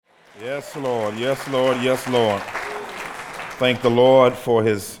Yes, Lord. Yes, Lord. Yes, Lord. Thank the Lord for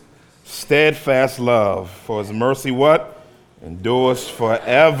his steadfast love, for his mercy what? Endures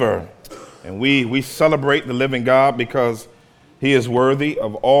forever. And we celebrate the living God because he is worthy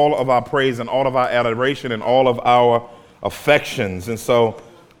of all of our praise and all of our adoration and all of our affections. And so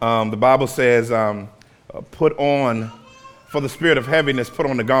the Bible says, put on, for the spirit of heaviness, put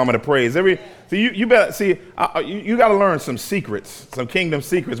on the garment of praise. You got to learn some secrets, some kingdom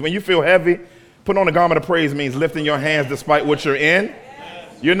secrets. When you feel heavy, put on the garment of praise means lifting your hands despite what you're in.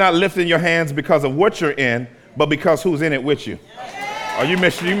 You're not lifting your hands because of what you're in, but because who's in it with you. Oh, you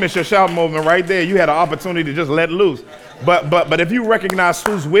missed your shout movement right there. You had an opportunity to just let loose. But if you recognize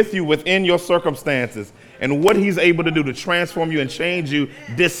who's with you within your circumstances and what he's able to do to transform you and change you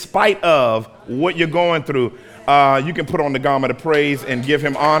despite of what you're going through, you can put on the garment of praise and give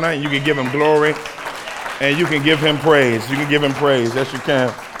him honor, and you can give him glory, and you can give him praise. You can give him praise. Yes, you can.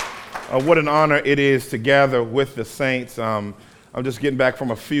 What an honor it is to gather with the saints. I'm just getting back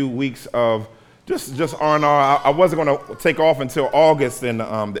from a few weeks of just R&R. I wasn't going to take off until August, and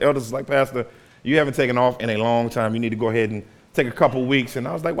the elders was like, Pastor, you haven't taken off in a long time. You need to go ahead and take a couple weeks. And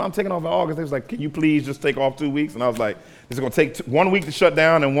I was like, well, I'm taking off in August. They was like, can you please just take off 2 weeks? And I was like, it's going to take 1 week to shut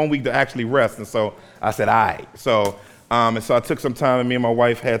down and 1 week to actually rest. And so I said, all right. So I took some time, and me and my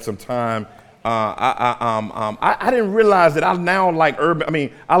wife had some time. I didn't realize that I now like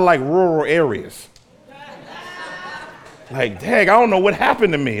I like rural areas. Like, dang, I don't know what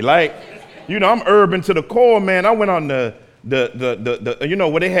happened to me. Like, I'm urban to the core, man. I went on the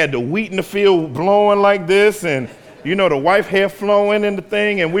where they had the wheat in the field blowing like this, and the wife hair flowing in the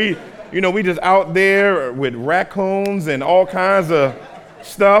thing, and we just out there with raccoons and all kinds of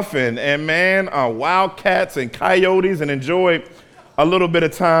stuff, and man, wildcats and coyotes, and enjoyed a little bit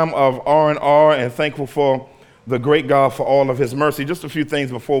of time of R&R, and thankful for the great God for all of his mercy. Just a few things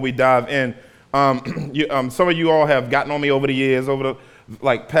before we dive in. Some of you all have gotten on me over the years,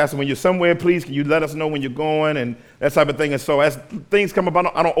 like, Pastor, when you're somewhere, please, can you let us know when you're going and that type of thing. And so as things come up,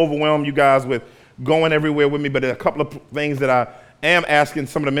 I don't overwhelm you guys with going everywhere with me, but there are a couple of things that I am asking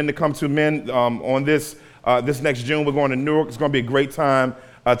some of the men to come to. On this next June, we're going to Newark. It's going to be a great time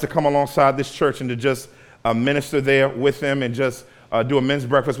to come alongside this church and to just minister there with them and just do a men's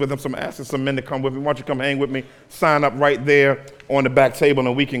breakfast with them. So I'm asking some men to come with me. Why don't you come hang with me? Sign up right there on the back table,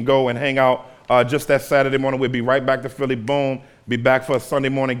 and we can go and hang out just that Saturday morning. We'll be right back to Philly. Boom. Be back for a Sunday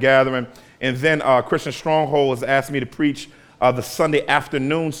morning gathering. And then Christian Stronghold has asked me to preach the Sunday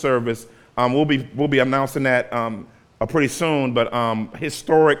afternoon service. We'll be announcing that pretty soon. But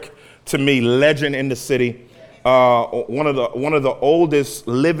historic to me, legend in the city. One of the oldest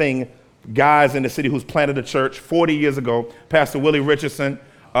living guys in the city who's planted a church 40 years ago, Pastor Willie Richardson,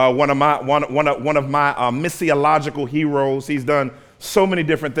 one of my missiological heroes. He's done so many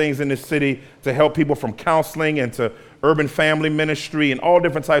different things in this city to help people, from counseling and to urban family ministry and all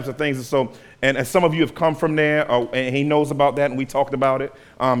different types of things. And so, and some of you have come from there, and he knows about that, and we talked about it,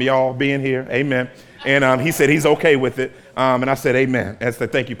 y'all being here, amen. And he said he's okay with it, and I said amen. And I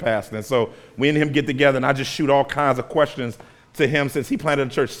said, thank you, Pastor. And so we and him get together, and I just shoot all kinds of questions to him, since he planted a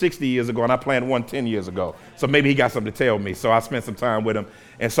church 60 years ago, and I planted one 10 years ago. So maybe he got something to tell me. So I spent some time with him.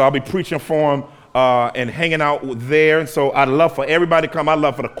 And so I'll be preaching for him and hanging out there. And so I'd love for everybody to come. I'd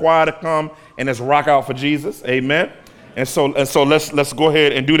love for the choir to come and let's rock out for Jesus. Amen. And so let's go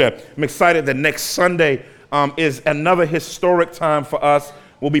ahead and do that. I'm excited that next Sunday is another historic time for us.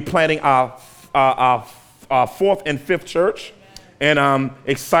 We'll be planting our fourth and fifth church. And I'm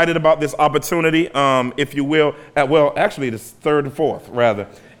excited about this opportunity, if you will. Actually, it's third and fourth, rather.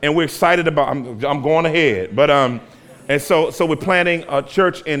 And we're excited about, I'm going ahead. But, and so we're planting a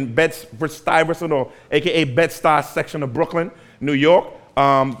church in Bed-Stuy, or a.k.a. Bed-Stuy section of Brooklyn, New York.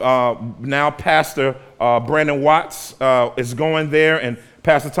 Now Pastor Brandon Watts is going there, and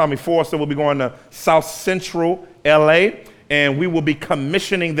Pastor Tommy Forster will be going to South Central L.A., and we will be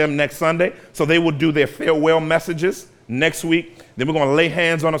commissioning them next Sunday. So they will do their farewell messages next week. Then we're going to lay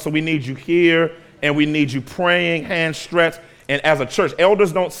hands on them. So we need you here, and we need you praying, hands stretched. And as a church,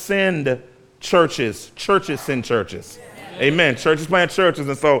 elders don't send churches. Churches send churches. Amen. Churches plant churches.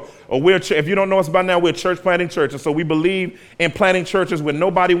 And so if you don't know us by now, we're church planting churches. So we believe in planting churches where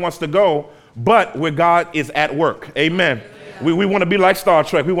nobody wants to go, but where God is at work. Amen. We want to be like Star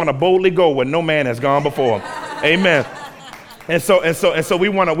Trek. We want to boldly go where no man has gone before. Amen. And so we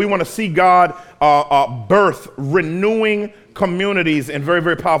want to see God birth renewing communities in very,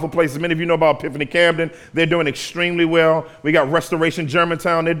 very powerful places. Many of you know about Epiphany Camden. They're doing extremely well. We got Restoration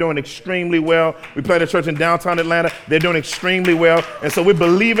Germantown. They're doing extremely well. We played a church in downtown Atlanta. They're doing extremely well. And so we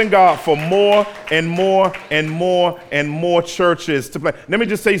believe in God for more and more and more and more churches to play. Let me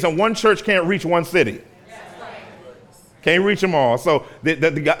just tell you something. One church can't reach one city. Can't reach them all. So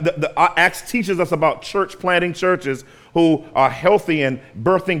the Acts teaches us about church planting churches who are healthy and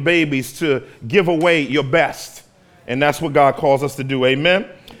birthing babies to give away your best. And that's what God calls us to do. Amen.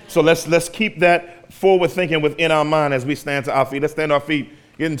 So let's keep that forward thinking within our mind as we stand to our feet. Let's stand to our feet,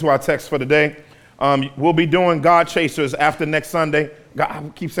 get into our text for today. We'll be doing God Chasers after next Sunday. God, I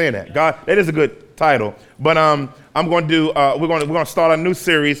keep saying that. God, that is a good title. But I'm going to do. We're going to start a new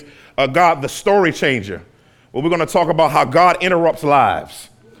series. God, the Story Changer. Well, we're going to talk about how God interrupts lives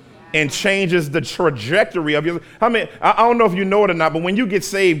and changes the trajectory of your. I don't know if you know it or not, but when you get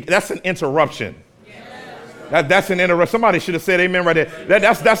saved, that's an interruption. That's an interruption. Somebody should have said amen right there.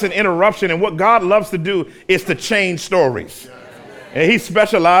 That's an interruption. And what God loves to do is to change stories. And he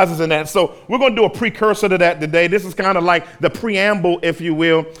specializes in that. So we're going to do a precursor to that today. This is kind of like the preamble, if you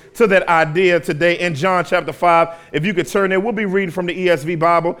will, to that idea today in John chapter 5. If you could turn there, we'll be reading from the ESV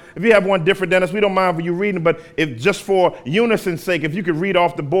Bible. If you have one different than us, we don't mind for you reading, but if just for unison's sake, if you could read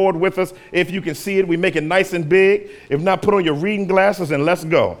off the board with us, if you can see it, we make it nice and big. If not, put on your reading glasses and let's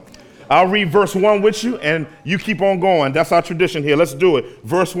go. I'll read verse 1 with you, and you keep on going. That's our tradition here. Let's do it.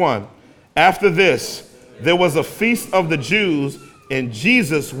 Verse 1. After this, there was a feast of the Jews, and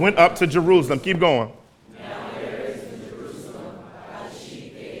Jesus went up to Jerusalem. Keep going. Now there is in Jerusalem by the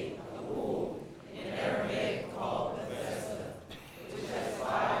sheep gate a pool, in Aramaic called Bethesda, which has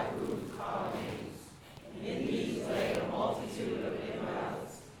 5 roofed colonnades. In these lay a multitude of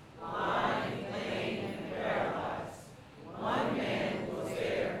invalids, blind, lame, and paralyzed. One man was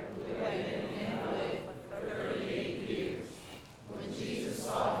there who had been an invalid for 38 years. When Jesus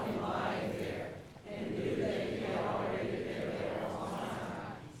saw him lying there and knew that he had already been there a long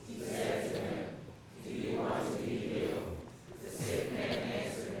time, he said to him, "Do you want to be healed?" The sick man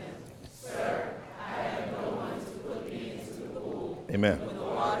answered him, "Sir, I have no one to put me into the pool Amen. when the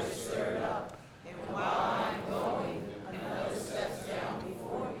water is stirred up, and while I am going, another steps down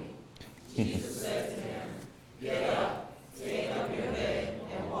before me." Jesus said to him, "Get up, take up your bed,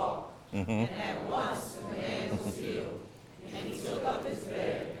 and walk." And at once the man was healed, and he took up his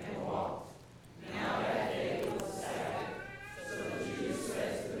bed and walked. Now that day was the Sabbath. So Jesus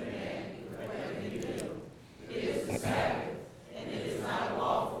said to the man who had been healed, "It is the Sabbath, and it is not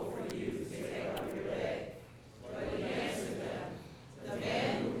lawful for you to take up your bed." But he answered them, "The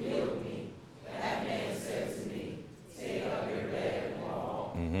man who healed me, that man said to me, 'Take up your bed and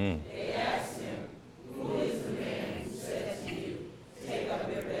walk.'" They asked him, "Who is the man who said to you, 'Take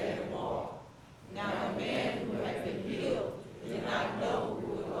up your bed and walk'?" Now the man who had been healed did not know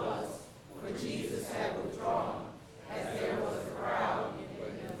who it was, for Jesus had withdrawn, as there was a crowd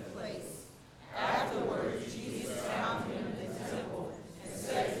in the place. Afterwards, Jesus found him in the temple and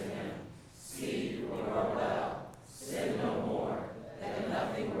said to him, "See, you are well. Sin no more, that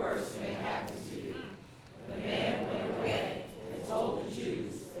nothing worse may happen to you." The man went away and told the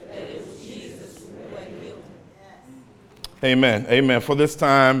Jews that it was Jesus who had healed him. Amen. Amen. For this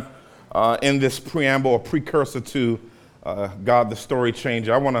time, in this preamble or precursor to God, the Story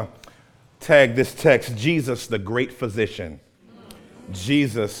Changer, I want to tag this text, Jesus, the great physician.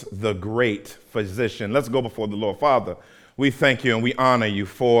 Jesus, the great physician. Let's go before the Lord. Father, we thank you and we honor you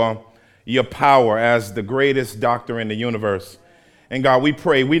for your power as the greatest doctor in the universe. And God, we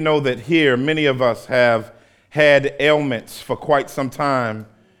pray, we know that here many of us have had ailments for quite some time,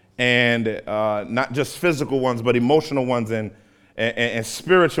 and not just physical ones, but emotional ones and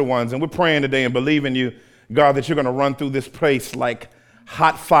spiritual ones. And we're praying today and believing you, God, that you're going to run through this place like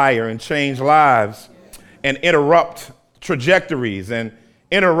hot fire and change lives and interrupt trajectories and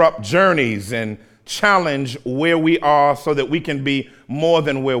interrupt journeys and challenge where we are so that we can be more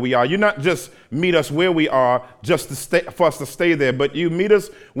than where we are. You not just meet us where we are just to stay, for us to stay there, but you meet us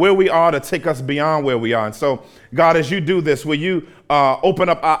where we are to take us beyond where we are. And so, God, as you do this, will you open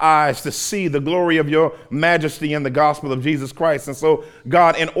up our eyes to see the glory of your majesty in the gospel of Jesus Christ? And so,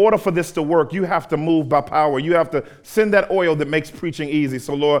 God, in order for this to work, you have to move by power. You have to send that oil that makes preaching easy.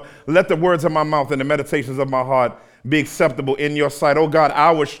 So, Lord, let the words of my mouth and the meditations of my heart be acceptable in your sight. Oh God,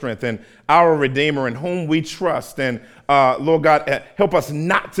 our strength and our Redeemer in whom we trust. And Lord God, help us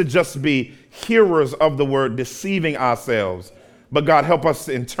not to just be hearers of the word, deceiving ourselves, but God, help us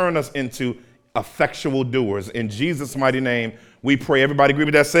and turn us into effectual doers. In Jesus' mighty name, we pray. Everybody agree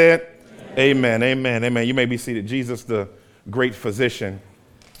with that said? Amen, amen, amen. You may be seated. Jesus, the great physician.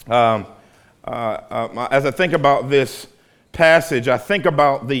 As I think about this passage, I think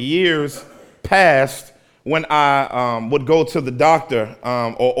about the years past when I would go to the doctor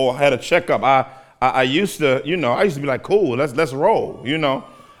or had a checkup. I used to be like, cool, let's roll,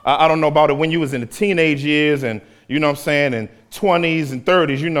 I don't know about it when you was in the teenage years and, and 20s and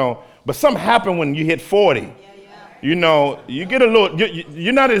 30s, but something happened when you hit 40. You get a little,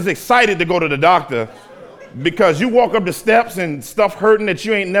 you're not as excited to go to the doctor because you walk up the steps and stuff hurting that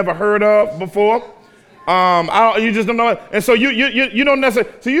you ain't never heard of before. You just don't know it. And so you don't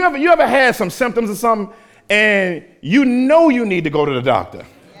necessarily, so you ever had some symptoms or something and you need to go to the doctor,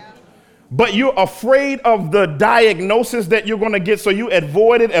 but you're afraid of the diagnosis that you're going to get, so you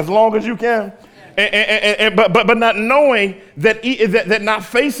avoid it as long as you can. But not knowing that not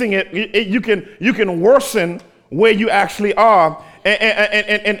facing it, you can worsen where you actually are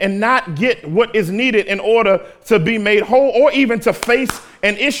and not get what is needed in order to be made whole or even to face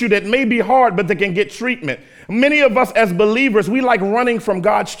an issue that may be hard but that can get treatment. Many of us as believers, we like running from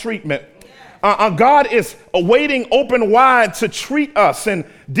God's treatment. God is waiting open wide to treat us and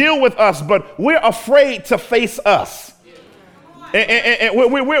deal with us, but we're afraid to face us. And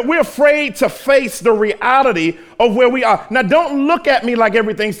we're afraid to face the reality of where we are. Now, don't look at me like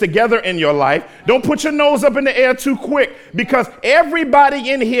everything's together in your life. Don't put your nose up in the air too quick, because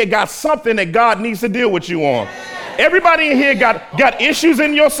everybody in here got something that God needs to deal with you on. Everybody in here got issues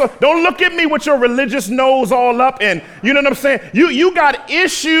in your soul. Don't look at me with your religious nose all up and you know what I'm saying? You got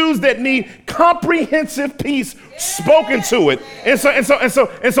issues that need comprehensive peace spoken to it. And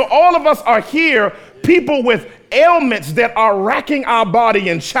so all of us are here, people with ailments that are racking our body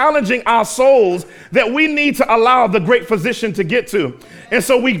and challenging our souls that we need to allow the great physician to get to. And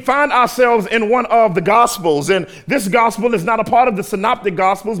so we find ourselves in one of the Gospels, and this gospel is not a part of the synoptic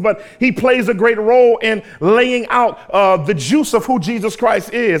Gospels, but he plays a great role in laying out the juice of who Jesus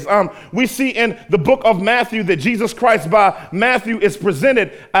Christ is. We see in the book of Matthew that Jesus Christ by Matthew is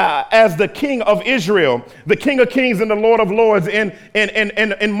presented as the King of Israel, the King of Kings and the Lord of Lords.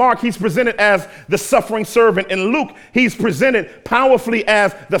 In Mark, he's presented as the suffering servant. In Luke, he's presented powerfully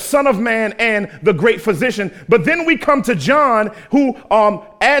as the Son of Man and the great physician. But then we come to John, who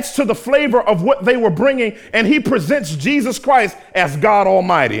adds to the flavor of what they were bringing, and he presents Jesus Christ as God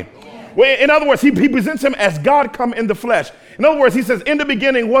Almighty. Well, in other words, he presents him as God come in the flesh. In other words, he says, in the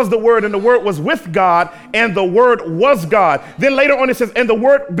beginning was the Word, and the Word was with God, and the Word was God. Then later on it says, and the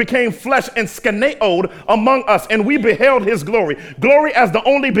Word became flesh and skeneoed among us, and we beheld his glory. Glory as the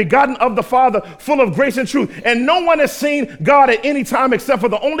only begotten of the Father, full of grace and truth. And no one has seen God at any time except for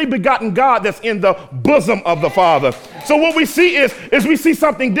the only begotten God that's in the bosom of the Father. So what we see is we see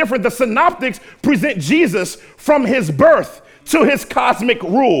something different. The synoptics present Jesus from his birth to his cosmic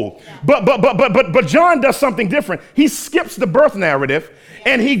rule. But John does something different. He skips the birth narrative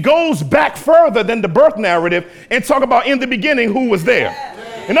and he goes back further than the birth narrative and talk about in the beginning who was there.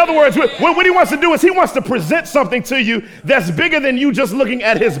 In other words, what he wants to do is he wants to present something to you that's bigger than you just looking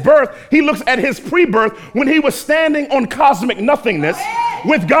at his birth. He looks at his pre-birth when he was standing on cosmic nothingness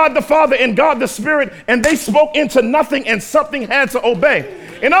with God the Father and God the Spirit, and they spoke into nothing and something had to obey.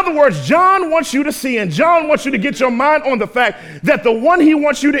 In other words, John wants you to see, and John wants you to get your mind on the fact that the one he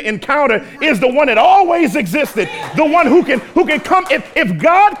wants you to encounter is the one that always existed, the one who can come. If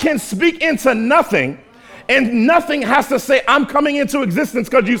God can speak into nothing, and nothing has to say, I'm coming into existence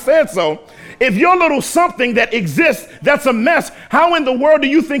because you said so. If your little something that exists, that's a mess, how in the world do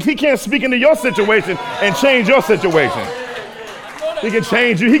you think he can't speak into your situation and change your situation? He can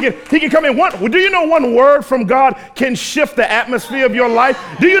change you. He can come in. Do you know one word from God can shift the atmosphere of your life?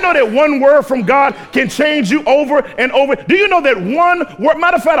 Do you know that one word from God can change you over and over? Do you know that one word,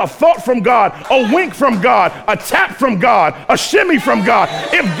 matter of fact, a thought from God, a wink from God, a tap from God, a shimmy from God?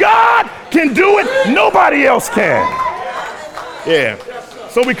 If God can do it, nobody else can. Yeah.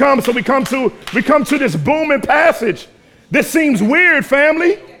 So we come to this booming passage. This seems weird,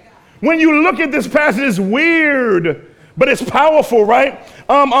 family. When you look at this passage, it's weird. But it's powerful, right?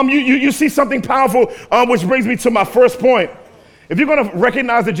 You see something powerful, which brings me to my first point. If you're going to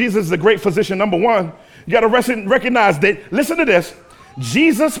recognize that Jesus is the great physician, number one, you got to recognize that, listen to this,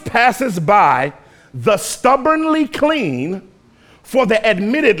 Jesus passes by the stubbornly clean for the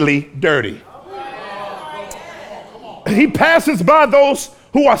admittedly dirty. He passes by those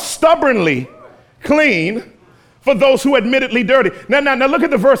who are stubbornly clean for those who are admittedly dirty. Now look at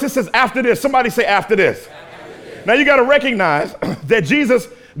the verse. It says after this. Somebody say after this. Now you got to recognize that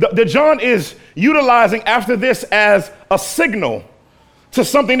that John is utilizing after this as a signal to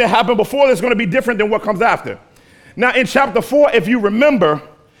something that happened before that's going to be different than what comes after. Now in chapter 4, if you remember,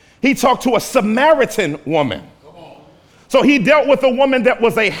 he talked to a Samaritan woman. So he dealt with a woman that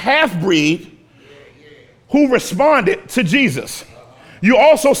was a half-breed who responded to Jesus. You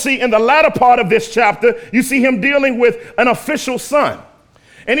also see in the latter part of this chapter, you see him dealing with an official son.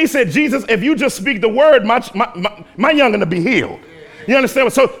 And he said, Jesus, if you just speak the word, my young'un to be healed. You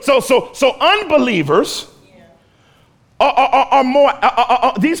understand? So unbelievers are more,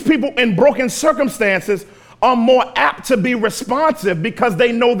 these people in broken circumstances are more apt to be responsive because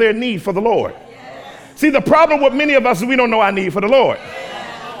they know their need for the Lord. Yes. See, the problem with many of us is we don't know our need for the Lord.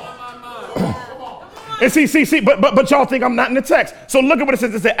 And but y'all think I'm not in the text. So look at what it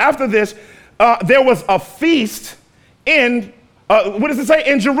says. It says, after this, there was a feast in, what does it say?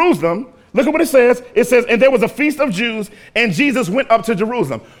 In Jerusalem. Look at what it says. It says, and there was a feast of Jews, and Jesus went up to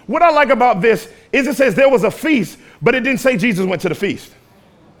Jerusalem. What I like about this is it says there was a feast, but it didn't say Jesus went to the feast.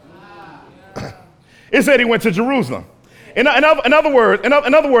 It said he went to Jerusalem. In other words, in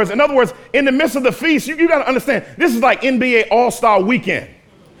the midst of the feast, you got to understand, this is like NBA All-Star Weekend.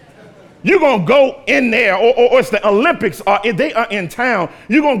 You're going to go in there, or it's the Olympics, they are in town.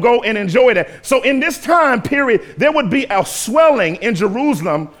 You're going to go and enjoy that. So in this time period, there would be a swelling in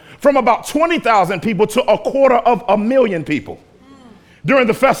Jerusalem from about 20,000 people to 250,000 people during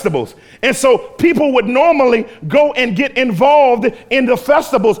the festivals. And so people would normally go and get involved in the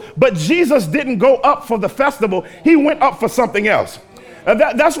festivals, but Jesus didn't go up for the festival. He went up for something else.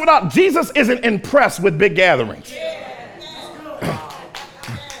 Jesus isn't impressed with big gatherings.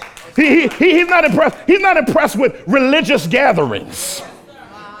 He's not impressed. He's not impressed with religious gatherings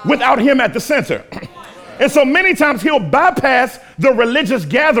without him at the center. And so many times he'll bypass the religious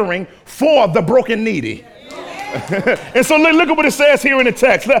gathering for the broken needy. And so look at what it says here in the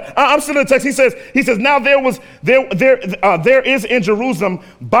text. I'm still in the text. He says, now there is in Jerusalem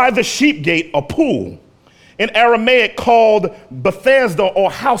by the sheep gate a pool, in Aramaic called Bethesda, or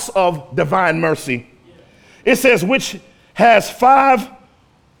house of divine mercy. It says, which has 5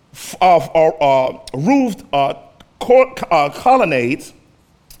 roofed colonnades.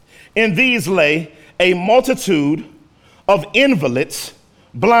 In these lay a multitude of invalids,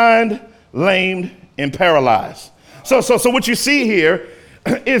 blind, lamed, and paralyzed. So what you see here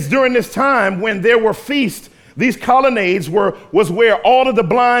is during this time when there were feasts, these colonnades was where all of the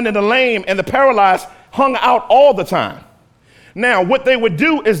blind and the lame and the paralyzed hung out all the time. Now, what they would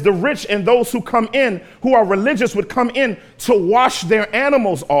do is the rich and those who come in, who are religious, would come in to wash their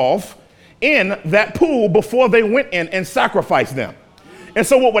animals off in that pool before they went in and sacrificed them. And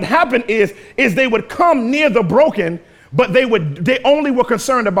so what would happen is they would come near the broken, but they only were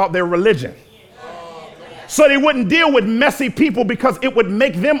concerned about their religion. So they wouldn't deal with messy people because it would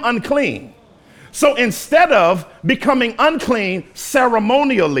make them unclean. So instead of becoming unclean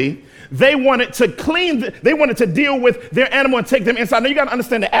ceremonially, they wanted to deal with their animal and take them inside. Now you got to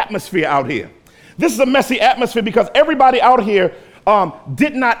understand the atmosphere out here. This is a messy atmosphere because everybody out here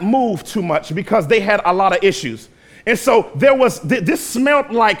did not move too much because they had a lot of issues. And so this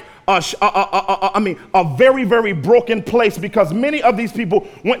smelled like a very, very broken place because many of these people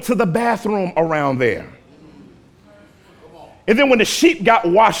went to the bathroom around there. And then when the sheep got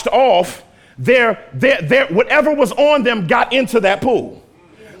washed off, whatever was on them got into that pool.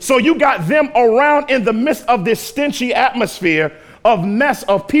 So you got them around in the midst of this stinchy atmosphere of mess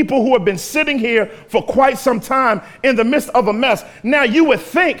of people who have been sitting here for quite some time in the midst of a mess. Now you would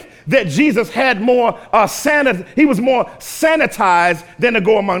think that Jesus had more he was more sanitized than to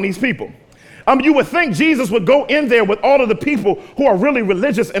go among these people. You would think Jesus would go in there with all of the people who are really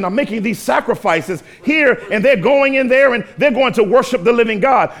religious and are making these sacrifices here, and they're going in there and they're going to worship the living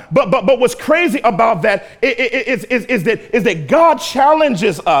God. But what's crazy about that is that God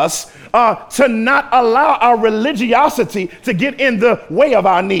challenges us to not allow our religiosity to get in the way of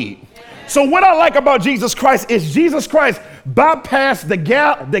our need. So what I like about Jesus Christ is Jesus Christ bypassed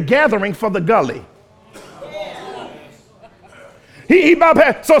the gathering for the gully. He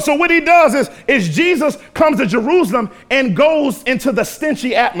bypassed. So what he does is Jesus comes to Jerusalem and goes into the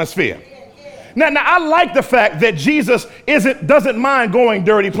stinchy atmosphere. Now I like the fact that Jesus doesn't mind going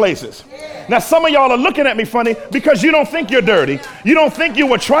dirty places. Now some of y'all are looking at me funny because you don't think you're dirty. You don't think you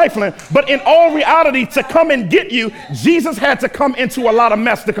were trifling. But in all reality, to come and get you, Jesus had to come into a lot of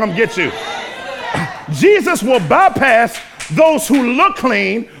mess to come get you. Jesus will bypass those who look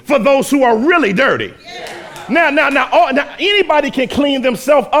clean for those who are really dirty. Now, anybody can clean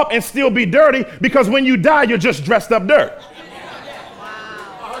themselves up and still be dirty because when you die, you're just dressed up dirt.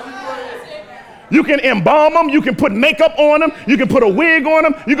 You can embalm them. You can put makeup on them. You can put a wig on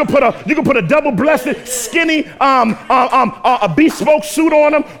them. You can put a double-breasted, skinny, a bespoke suit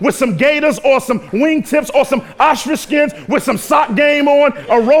on them with some gaiters or some wingtips or some ostrich skins with some sock game on,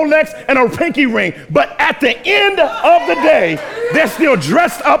 a Rolex and a pinky ring. But at the end of the day, they're still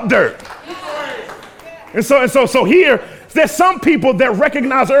dressed up dirt. So here, there's some people that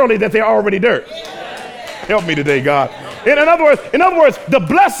recognize early that they're already dirt. Help me today, God. In other words, the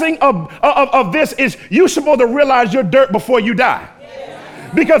blessing of this is you're supposed to realize you're dirt before you die.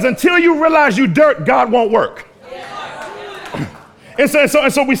 Because until you realize you're dirt, God won't work. And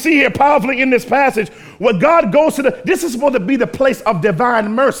so we see here powerfully in this passage, where God goes to this is supposed to be the place of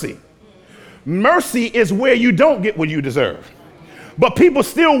divine mercy. Mercy is where you don't get what you deserve. But people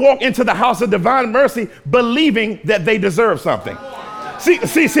still walk into the house of divine mercy believing that they deserve something.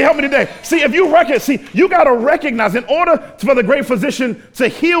 See, help me today. See, if you got to recognize, in order for the great physician to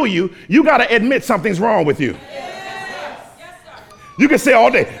heal you, you got to admit something's wrong with you. You can say all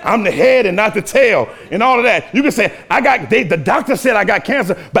day, I'm the head and not the tail, and all of that. You can say, the doctor said I got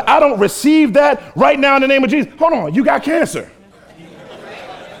cancer, but I don't receive that right now in the name of Jesus. Hold on, you got cancer.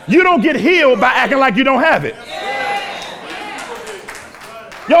 You don't get healed by acting like you don't have it.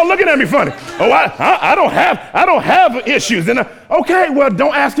 Y'all looking at me funny. Oh, I don't have issues. And okay, well,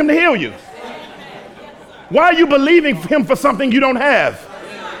 don't ask him to heal you. Why are you believing him for something you don't have?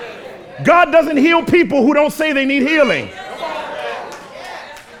 God doesn't heal people who don't say they need healing.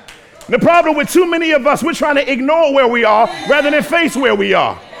 The problem with too many of us, we're trying to ignore where we are rather than face where we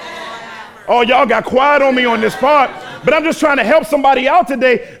are. Oh, y'all got quiet on me on this part. But I'm just trying to help somebody out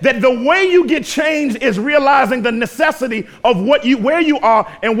today that the way you get changed is realizing the necessity of where you are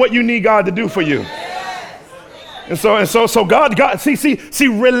and what you need God to do for you. And so God, see,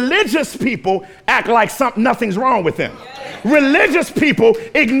 religious people act like nothing's wrong with them. Religious people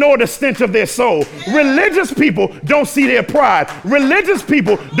ignore the stench of their soul. Religious people don't see their pride. Religious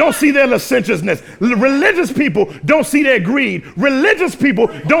people don't see their licentiousness. Religious people don't see their greed. Religious people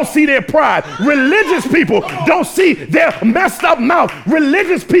don't see their pride. Religious people don't see their messed up mouth.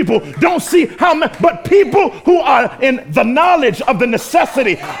 Religious people don't see but people who are in the knowledge of the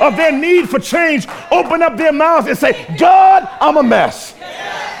necessity of their need for change open up their mouths and say, God, I'm a mess.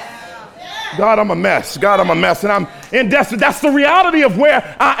 God, I'm a mess. God, I'm a mess. And I'm in desperate. That's the reality of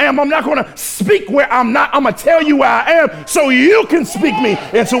where I am. I'm not going to speak where I'm not. I'm going to tell you where I am so you can speak me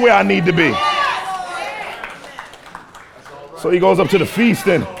into where I need to be. So he goes up to the feast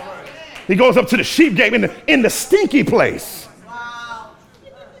and he goes up to the sheep gate in the stinky place.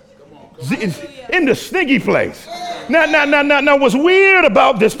 In the stinky place. Now, what's weird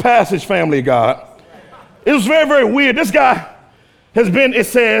about this passage, family of God, it was very, very weird. This guy has been, it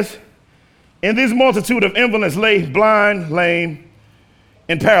says, in this multitude of invalids lay blind, lame,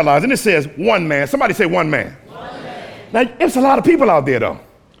 and paralyzed. And it says one man. Somebody say one man. One man. Now, it's a lot of people out there, though.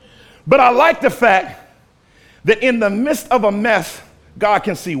 But I like the fact that in the midst of a mess, God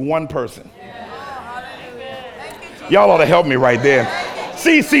can see one person. Y'all ought to help me right there.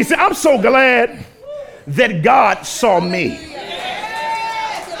 See, I'm so glad that God saw me.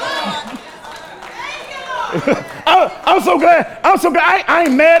 I'm so glad. I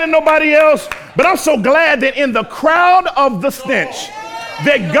ain't mad at nobody else, but I'm so glad that in the crowd of the stench,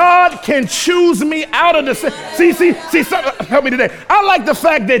 that God can choose me out of the See, help me today. I like the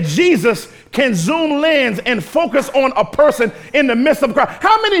fact that Jesus can zoom lens and focus on a person in the midst of a crowd.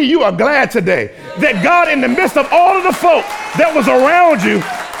 How many of you are glad today that God, in the midst of all of the folk that was around you,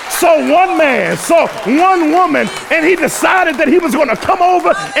 saw one man, saw one woman, and he decided that he was going to come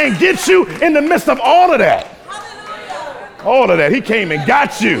over and get you in the midst of all of that. All of that. He came and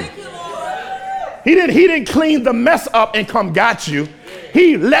got you. He didn't clean the mess up and come got you.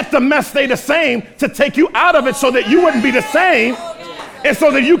 He let the mess stay the same to take you out of it so that you wouldn't be the same and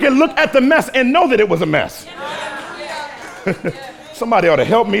so that you can look at the mess and know that it was a mess. Somebody ought to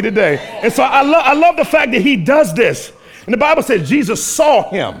help me today. And so I love the fact that he does this. And the Bible says Jesus saw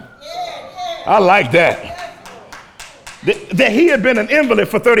him. I like that. That he had been an invalid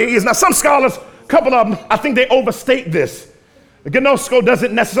for 38 years. Now, some scholars, a couple of them, I think they overstate this. The gnosko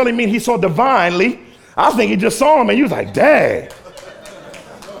doesn't necessarily mean he saw divinely. I think he just saw him and he was like, dang,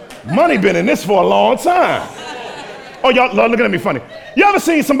 money been in this for a long time. Oh, y'all looking at me funny. You ever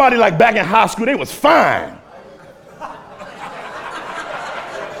seen somebody like back in high school, they was fine.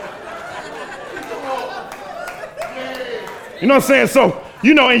 You know what I'm saying? So,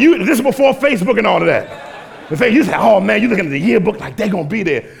 and this is before Facebook and all of that. In fact, you say, oh man, you looking at the yearbook like they gonna be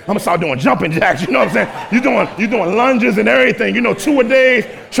there. I'm gonna start doing jumping jacks, you know what I'm saying? You doing lunges and everything, 2-a-days,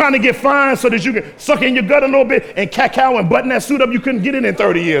 trying to get fine so that you can suck in your gut a little bit and cacao and button that suit up you couldn't get in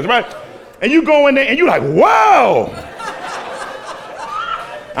 30 years, right? And you go in there and you like, whoa.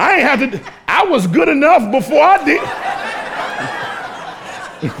 I was good enough before I did.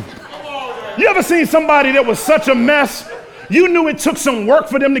 You ever seen somebody that was such a mess? You knew it took some work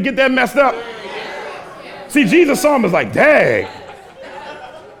for them to get that messed up. See, Jesus saw him as like, dang.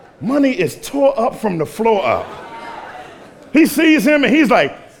 Money is tore up from the floor up. He sees him and he's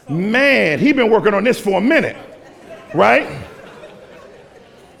like, man, he been working on this for a minute, right?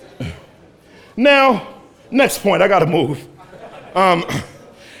 Now, next point, I gotta move.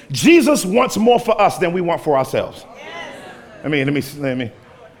 Jesus wants more for us than we want for ourselves.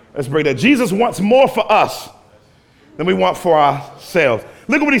 Let's break that. Jesus wants more for us than we want for ourselves.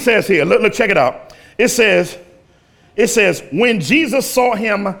 Look at what he says here. Look, check it out. It says, when Jesus saw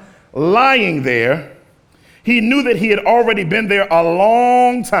him lying there, he knew that he had already been there a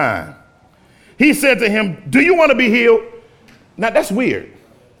long time. He said to him, do you want to be healed? Now that's weird.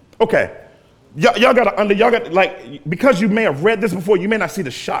 Okay. Y'all got like, because you may have read this before, you may not see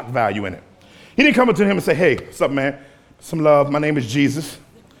the shock value in it. He didn't come up to him and say, hey, what's up, man? Some love. My name is Jesus.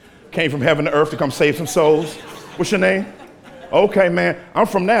 Came from heaven to earth to come save some souls. What's your name? Okay, man. I'm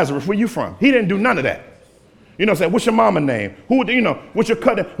from Nazareth. Where you from? He didn't do none of that. You know what I'm saying? What's your mama name? What's your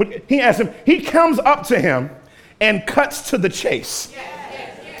cousin? He asked him, he comes up to him and cuts to the chase.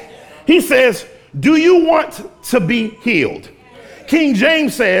 He says, do you want to be healed? King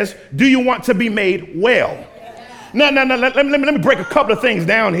James says, do you want to be made well? Now, let me break a couple of things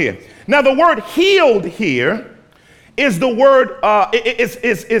down here. Now, the word healed here is the word,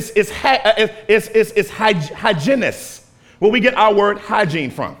 it's hygienist, where we get our word hygiene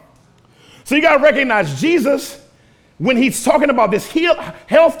from. So you got to recognize Jesus, when he's talking about this health,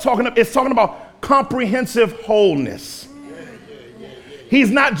 it's talking about comprehensive wholeness.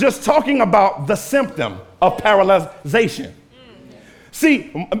 He's not just talking about the symptom of paralyzation.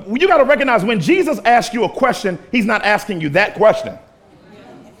 See, you got to recognize when Jesus asks you a question, he's not asking you that question.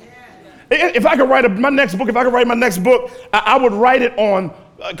 If I could write my next book, I would write it on,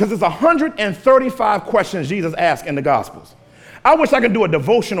 because it's 135 questions Jesus asked in the Gospels. I wish I could do a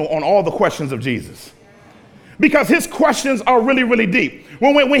devotional on all the questions of Jesus, because his questions are really, really deep.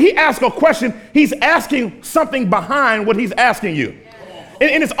 When he asks a question, he's asking something behind what he's asking you.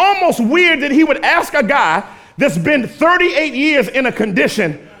 And it's almost weird that he would ask a guy that's been 38 years in a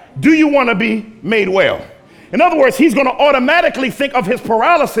condition, do you want to be made well? In other words, he's going to automatically think of his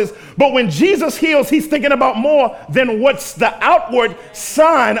paralysis, but when Jesus heals, he's thinking about more than what's the outward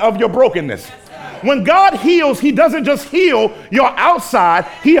sign of your brokenness. When God heals, he doesn't just heal your outside,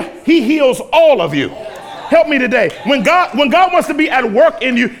 he heals all of you. Help me today. When God wants to be at work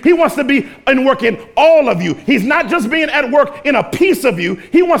in you, he wants to be in work in all of you. He's not just being at work in a piece of you.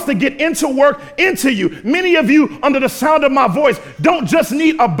 He wants to get into work into you. Many of you, under the sound of my voice, don't just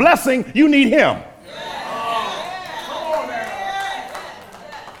need a blessing, you need him.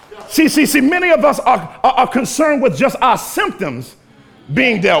 See, many of us are concerned with just our symptoms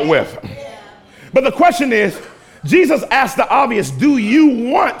being dealt with. But the question is, Jesus asked the obvious, do you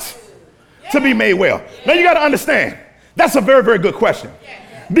want to be made well? Now you got to understand, that's a very, very good question,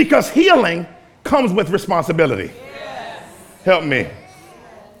 because healing comes with responsibility. Help me.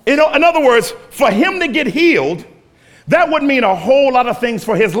 In other words, for him to get healed, that would mean a whole lot of things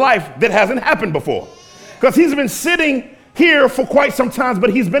for his life that hasn't happened before, because he's been sitting here for quite some time, but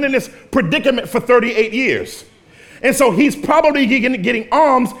he's been in this predicament for 38 years. And so he's probably getting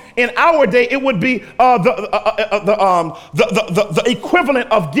alms. In our day, it would be the equivalent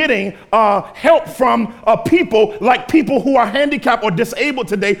of getting help from people like people who are handicapped or disabled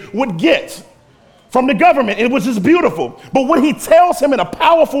today would get from the government. It was just beautiful. But what he tells him in a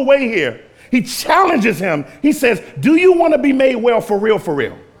powerful way here, he challenges him. He says, do you want to be made well for real, for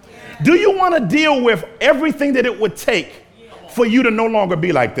real? Do you want to deal with everything that it would take for you to no longer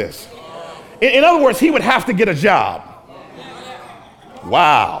be like this? In other words, he would have to get a job.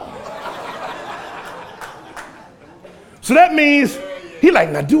 Wow. So that means he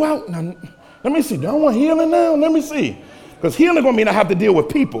like, let me see, do I want healing now? Let me see. Because healing gonna mean I have to deal with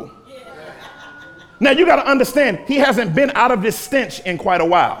people. Now you gotta understand, he hasn't been out of this stench in quite a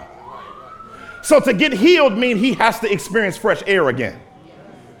while. So to get healed means he has to experience fresh air again.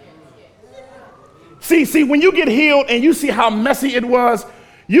 See, when you get healed and you see how messy it was,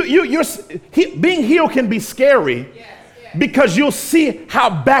 being healed can be scary because you'll see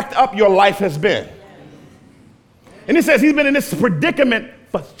how backed up your life has been. And he says he's been in this predicament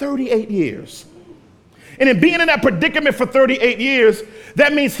for 38 years. And in being in that predicament for 38 years,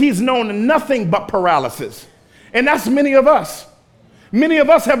 that means he's known nothing but paralysis. And that's many of us. Many of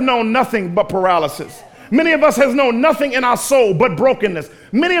us have known nothing but paralysis. Many of us has known nothing in our soul but brokenness.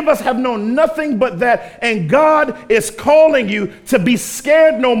 Many of us have known nothing but that. And God is calling you to be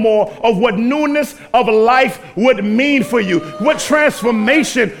scared no more of what newness of life would mean for you, what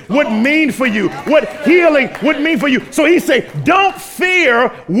transformation would mean for you, what healing would mean for you. So he say, don't fear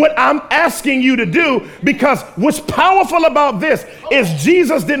what I'm asking you to do, because what's powerful about this is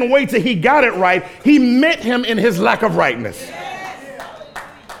Jesus didn't wait till he got it right. He met him in his lack of rightness.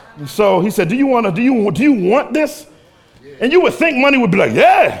 And so he said, do you want this? And you would think money would be like,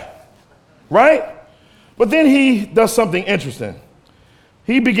 yeah, right? But then he does something interesting.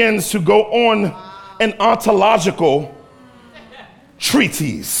 He begins to go on an ontological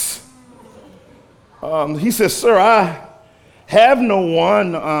treatise. He says, sir, I have no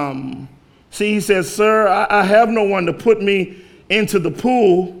one. He says, sir, I have no one to put me into the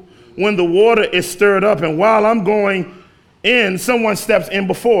pool when the water is stirred up. And while I'm going in, someone steps in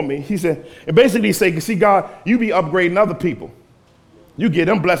before me. He said, and basically he said, see, God, you be upgrading other people. You get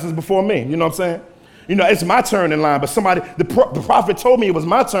them blessings before me. You know what I'm saying? You know, it's my turn in line, but the prophet told me it was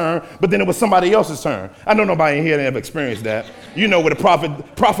my turn, but then it was somebody else's turn. I know nobody in here that ever experienced that. You know, where the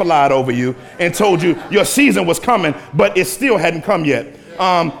prophet lied over you and told you your season was coming, but it still hadn't come yet.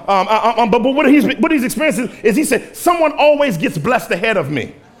 But what he's experiencing is he said, someone always gets blessed ahead of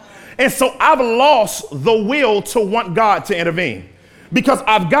me. And so I've lost the will to want God to intervene, because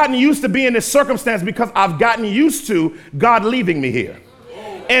I've gotten used to being in this circumstance, because I've gotten used to God leaving me here.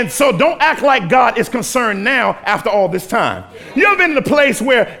 And so don't act like God is concerned now after all this time. You ever been in a place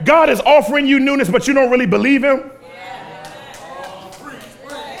where God is offering you newness, but you don't really believe him?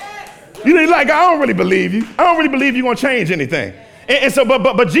 You're like, I don't really believe you. I don't really believe you're going to change anything. And so,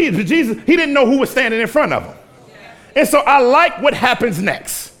 but Jesus, he didn't know who was standing in front of him. And so I like what happens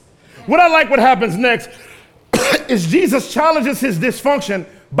next. What happens next is Jesus challenges his dysfunction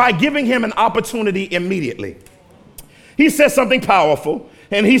by giving him an opportunity immediately. He says something powerful,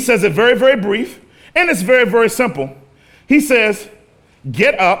 and he says it very, very brief, and it's very, very simple. He says,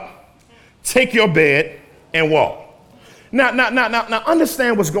 get up, take your bed, and walk. Now,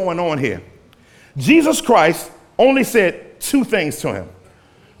 understand what's going on here. Jesus Christ only said two things to him.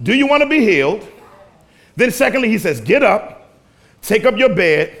 Do you want to be healed? Then secondly, he says, get up, take up your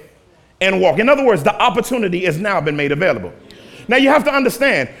bed, and walk. In other words, the opportunity has now been made available. Now you have to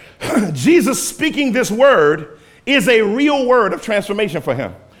understand, Jesus speaking this word is a real word of transformation for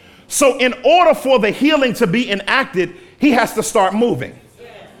him. So in order for the healing to be enacted, he has to start moving.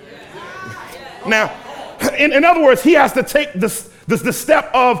 Now, in other words, he has to take the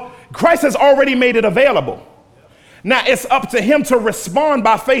step of Christ has already made it available. Now it's up to him to respond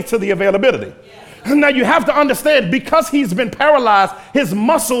by faith to the availability. Now you have to understand, because he's been paralyzed, his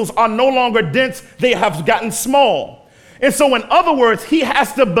muscles are no longer dense, they have gotten small. And so in other words, he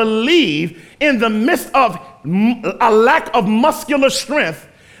has to believe in the midst of a lack of muscular strength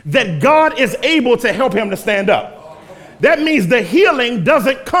that God is able to help him to stand up. That means the healing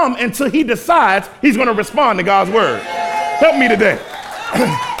doesn't come until he decides he's going to respond to God's word. Help me today.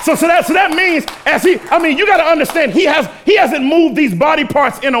 So that means you got to understand, he hasn't moved these body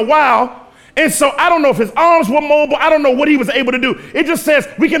parts in a while. And so I don't know if his arms were mobile. I don't know what he was able to do. It just says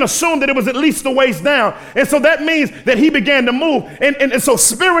we can assume that it was at least the waist down. And so that means that he began to move. And so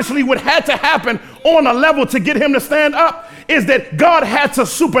spiritually what had to happen on a level to get him to stand up is that God had to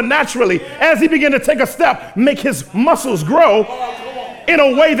supernaturally, as he began to take a step, make his muscles grow in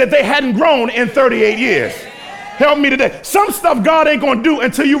a way that they hadn't grown in 38 years. Help me today. Some stuff God ain't going to do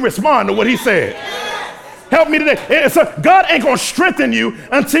until you respond to what he said. Help me today. And so God ain't going to strengthen you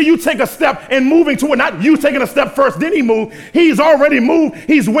until you take a step in moving toward, not you taking a step first, then he moved. He's already moved.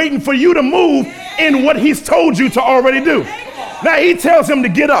 He's waiting for you to move in what he's told you to already do. Now he tells him to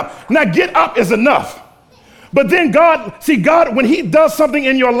get up. Now get up is enough. But then God, when he does something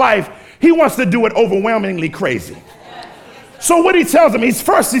in your life, he wants to do it overwhelmingly crazy. So what he tells him, he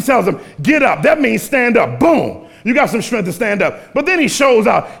tells him, get up. That means stand up. Boom. You got some strength to stand up. But then he shows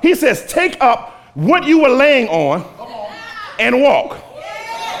out. He says, take up what you were laying on and walk.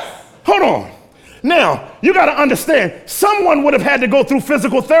 Hold on. Now, you got to understand, someone would have had to go through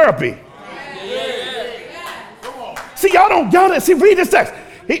physical therapy. See, read this text.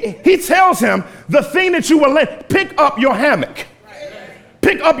 He tells him the thing that you were laying, pick up your hammock,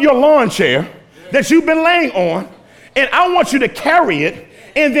 pick up your lawn chair that you've been laying on, and I want you to carry it.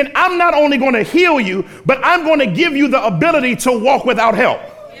 And then I'm not only going to heal you, but I'm going to give you the ability to walk without help.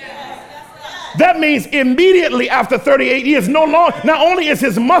 That means immediately after 38 years, not only is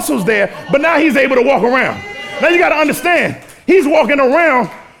his muscles there, but now he's able to walk around. Now you got to understand, he's walking around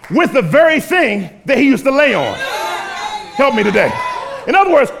with the very thing that he used to lay on. Help me today. In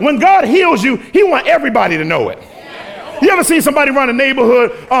other words, when God heals you, he wants everybody to know it. You ever seen somebody run a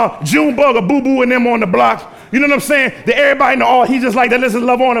neighborhood, Junebug or Boo Boo and them on the block? You know what I'm saying? That everybody know, oh, he's just like that, let's just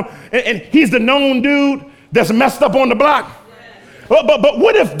love on him. And he's the known dude that's messed up on the block. But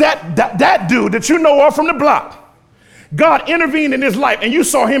what if that dude that you know of from the block, God intervened in his life and you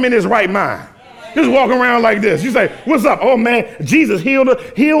saw him in his right mind? Just walking around like this. You say, what's up? Oh man, Jesus healed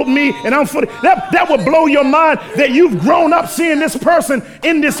me and I'm fully. That would blow your mind that you've grown up seeing this person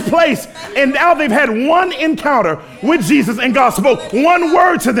in this place and now they've had one encounter with Jesus and God spoke one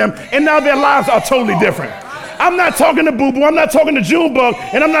word to them and now their lives are totally different. I'm not talking to Boo Boo, I'm not talking to Junebug,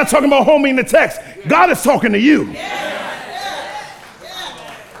 and I'm not talking about homie in the text. God is talking to you.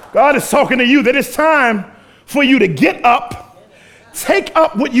 God is talking to you that it's time for you to get up, take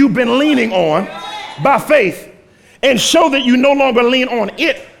up what you've been leaning on by faith and show that you no longer lean on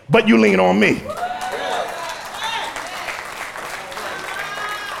it, but you lean on me.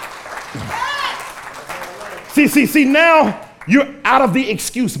 See, now you're out of the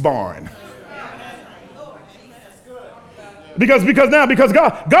excuse barn. Because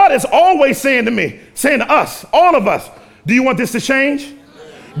God is always saying to us, all of us, do you want this to change?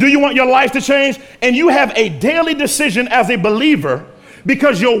 Do you want your life to change? And you have a daily decision as a believer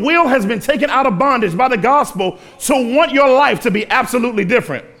because your will has been taken out of bondage by the gospel to want your life to be absolutely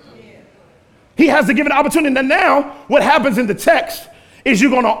different. He has to give an opportunity. And now what happens in the text is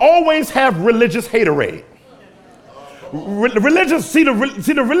you're going to always have religious haterade. Religious, see the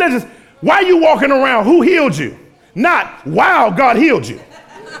religious, why are you walking around? Who healed you? Not, wow, God healed you.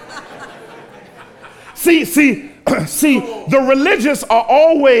 See, the religious are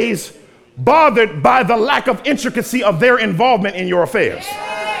always bothered by the lack of intricacy of their involvement in your affairs.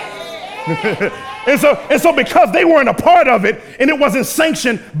 and so because they weren't a part of it and it wasn't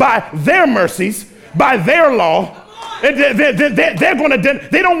sanctioned by their mercies, by their law, they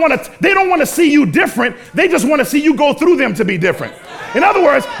don't want to see you different. They just want to see you go through them to be different. In other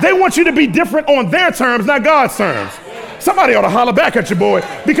words, they want you to be different on their terms, not God's terms. Somebody ought to holler back at your boy,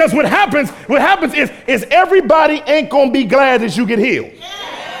 because what happens is everybody ain't gonna be glad that you get healed.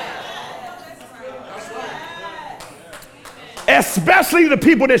 Especially the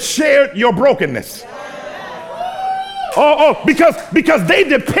people that shared your brokenness. Because they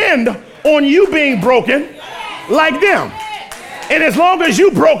depend on you being broken like them. And as long as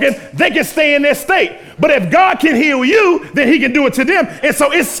you broken, they can stay in their state. But if God can heal you, then he can do it to them. And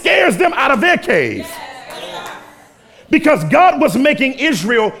so it scares them out of their cave. Because God was making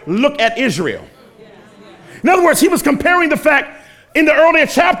Israel look at Israel. In other words, he was comparing the fact in the earlier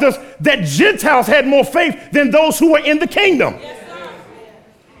chapters that Gentiles had more faith than those who were in the kingdom.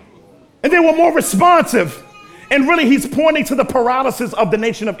 And they were more responsive. And really, he's pointing to the paralysis of the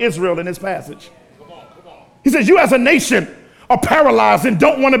nation of Israel in this passage. He says, you as a nation are paralyzed and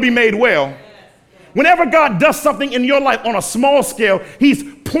don't want to be made well. Whenever God does something in your life on a small scale, he's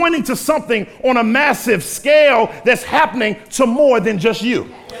pointing to something on a massive scale that's happening to more than just you.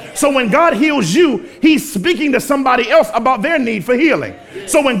 So when God heals you, he's speaking to somebody else about their need for healing.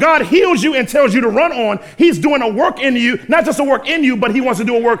 So when God heals you and tells you to run on, he's doing a work in you, not just a work in you, but he wants to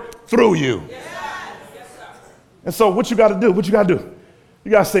do a work through you. And so what you got to do?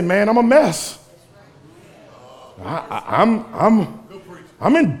 You got to say, man, I'm a mess.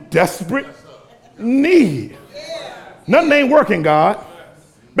 I'm in desperate need. Nothing ain't working, God.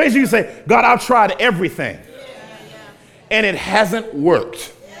 Basically, you say, God, I've tried everything and it hasn't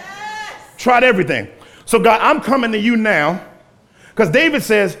worked. Tried everything. So God, I'm coming to you now, because David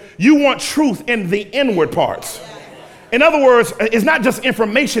says you want truth in the inward parts. In other words, it's not just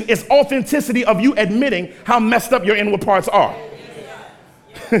information, it's authenticity of you admitting how messed up your inward parts are.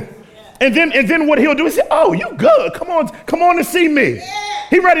 And then what he'll do is say, oh, you good. Come on and see me.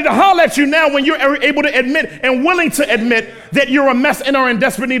 He's ready to holler at you now when you're able to admit and willing to admit that you're a mess and are in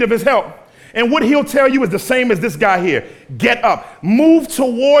desperate need of his help. And what he'll tell you is the same as this guy here. Get up. Move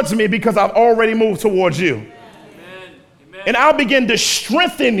towards me because I've already moved towards you. Amen. And I'll begin to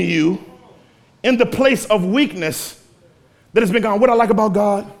strengthen you in the place of weakness that has been gone. What I like about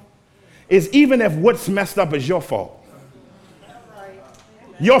God is even if what's messed up is your fault.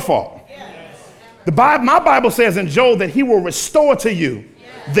 Your fault. My Bible says in Joel that he will restore to you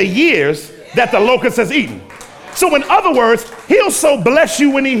the years that the locust has eaten. So in other words, he'll so bless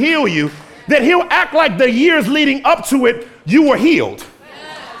you when he heal you that he'll act like the years leading up to it, you were healed.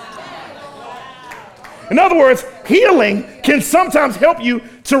 In other words, healing can sometimes help you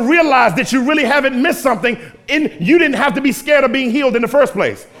to realize that you really haven't missed something and you didn't have to be scared of being healed in the first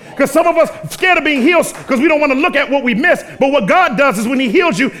place. Because some of us scared of being healed because we don't want to look at what we missed. But what God does is when he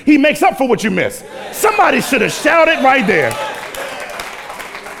heals you, he makes up for what you missed. Somebody should have shouted right there.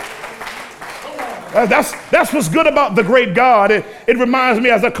 That's what's good about the great God. It reminds me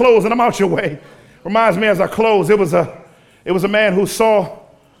as I close, and I'm out your way. Reminds me as I close, it was a man who saw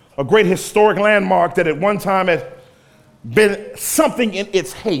a great historic landmark that at one time had been something in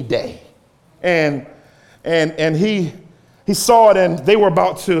its heyday. And he saw it, and they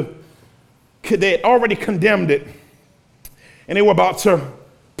had already condemned it, and they were about to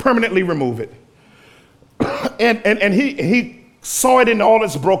permanently remove it. And he saw it in all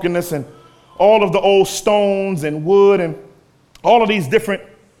its brokenness and all of the old stones and wood and all of these different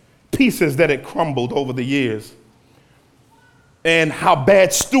pieces that had crumbled over the years, and how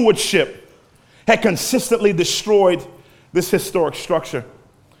bad stewardship had consistently destroyed this historic structure.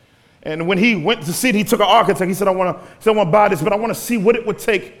 And when he went to see it, he took an architect. He said, I want to buy this, but I want to see what it would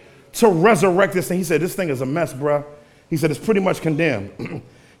take to resurrect this thing. He said, this thing is a mess, bro. He said, it's pretty much condemned.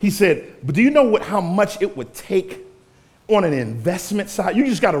 He said, but do you know how much it would take on an investment side? You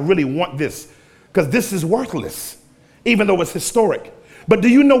just got to really want this, because this is worthless, even though it's historic. But do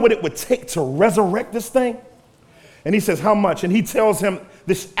you know what it would take to resurrect this thing? And he says, how much? And he tells him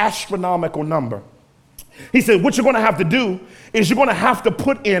this astronomical number. He said, what you're going to have to do is you're going to have to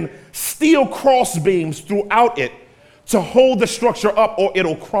put in steel cross beams throughout it to hold the structure up, or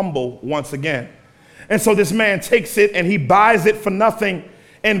it'll crumble once again. And so this man takes it and he buys it for nothing,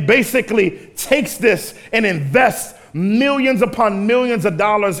 and basically takes this and invests millions upon millions of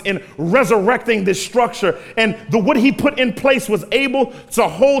dollars in resurrecting this structure. And what he put in place was able to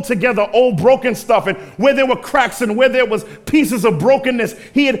hold together old broken stuff, and where there were cracks and where there was pieces of brokenness,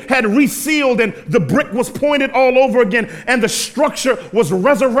 he had resealed, and the brick was pointed all over again, and the structure was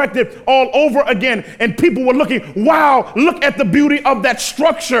resurrected all over again. And people were looking, wow, look at the beauty of that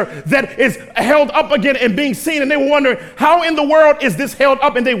structure that is held up again and being seen. And they were wondering, how in the world is this held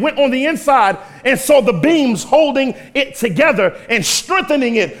up? And they went on the inside and saw the beams holding it together and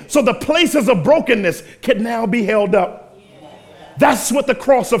strengthening it, so the places of brokenness can now be held up. That's what the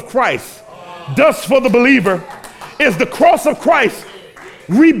cross of Christ does for the believer. Is the cross of Christ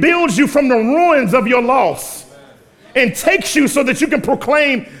rebuilds you from the ruins of your loss and takes you so that you can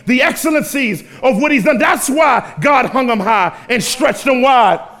proclaim the excellencies of what he's done. That's why God hung him high and stretched him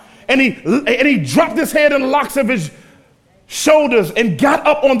wide, and he dropped his head in the locks of his shoulders and got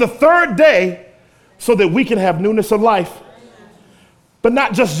up on the third day, so that we can have newness of life. But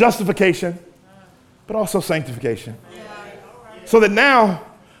not just justification, but also sanctification. So that now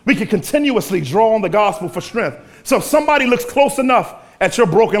we can continuously draw on the gospel for strength. So if somebody looks close enough at your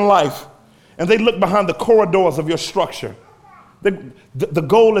broken life, and they look behind the corridors of your structure, the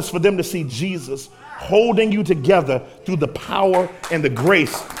goal is for them to see Jesus holding you together through the power and the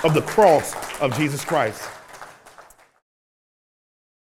grace of the cross of Jesus Christ.